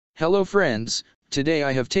Hello friends, today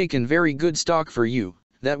I have taken very good stock for you,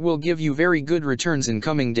 that will give you very good returns in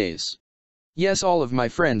coming days. Yes, all of my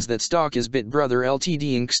friends, that stock is BitBrother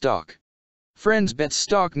Ltd Inc. stock. Friends, BET's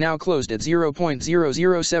stock now closed at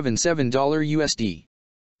 $0.0077 USD.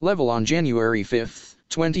 Level on January 5,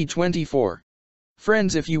 2024.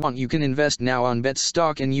 Friends, if you want, you can invest now on BET's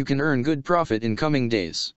stock and you can earn good profit in coming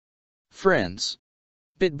days. Friends,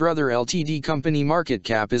 BitBrother Ltd company market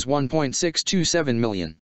cap is 1.627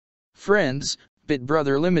 million. Friends,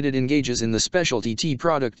 BitBrother Limited engages in the specialty tea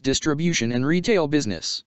product distribution and retail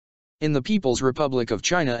business in the People's Republic of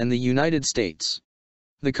China and the United States.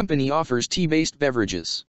 The company offers tea-based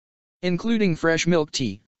beverages, including fresh milk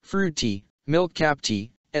tea, fruit tea, milk cap tea,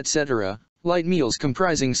 etc., light meals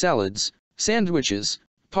comprising salads, sandwiches,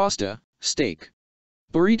 pasta, steak,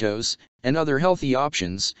 burritos, and other healthy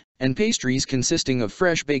options, and pastries consisting of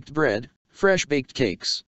fresh baked bread, fresh baked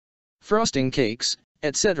cakes, frosting cakes,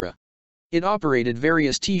 etc. It operated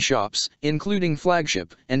various tea shops, including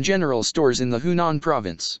flagship and general stores in the Hunan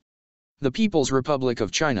province, the People's Republic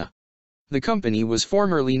of China. The company was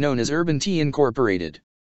formerly known as Urban Tea Incorporated.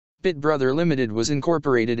 BitBrother Limited was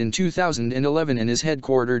incorporated in 2011 and is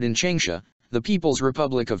headquartered in Changsha, the People's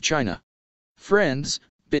Republic of China. Friends,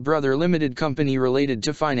 BitBrother Limited company related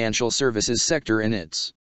to financial services sector and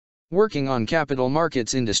it's working on capital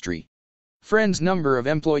markets industry. Friends, number of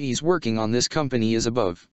employees working on this company is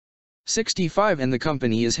above 65 and the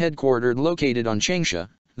company is headquartered located on Changsha,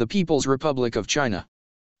 the People's Republic of China.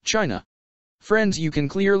 China. Friends, you can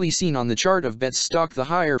clearly see on the chart of BET's stock the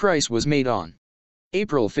higher price was made on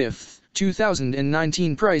April 5,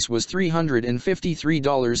 2019. Price was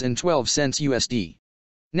 $353.12 USD.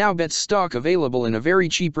 Now BET's stock available in a very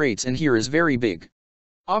cheap rates, and here is very big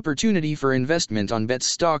opportunity for investment on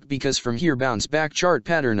BET's stock because from here bounce back chart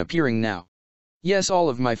pattern appearing now. Yes, all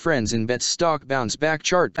of my friends, in BET's stock bounce back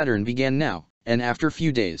chart pattern began now, and after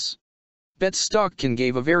few days, BET's stock can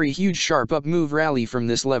give a very huge sharp up move rally from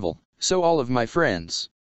this level. So all of my friends,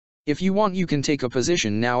 if you want, you can take a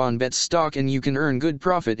position now on BET's stock and you can earn good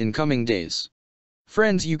profit in coming days.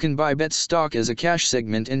 Friends, you can buy BET's stock as a cash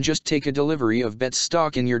segment and just take a delivery of BET's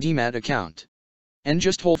stock in your demat account and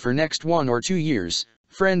just hold for next 1 or 2 years.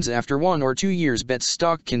 Friends, after 1 or 2 years BET's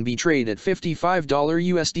stock can be traded at $55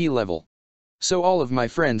 USD level. So all of my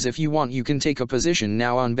friends, if you want, you can take a position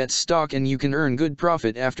now on BET's stock and you can earn good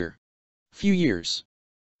profit after few years.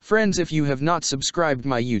 Friends, if you have not subscribed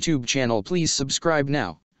my YouTube channel, please subscribe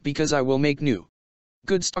now, because I will make new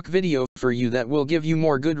good stock video for you that will give you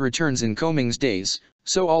more good returns in coming days.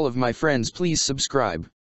 So all of my friends, please subscribe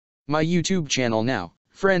my YouTube channel now.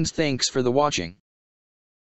 Friends, thanks for the watching.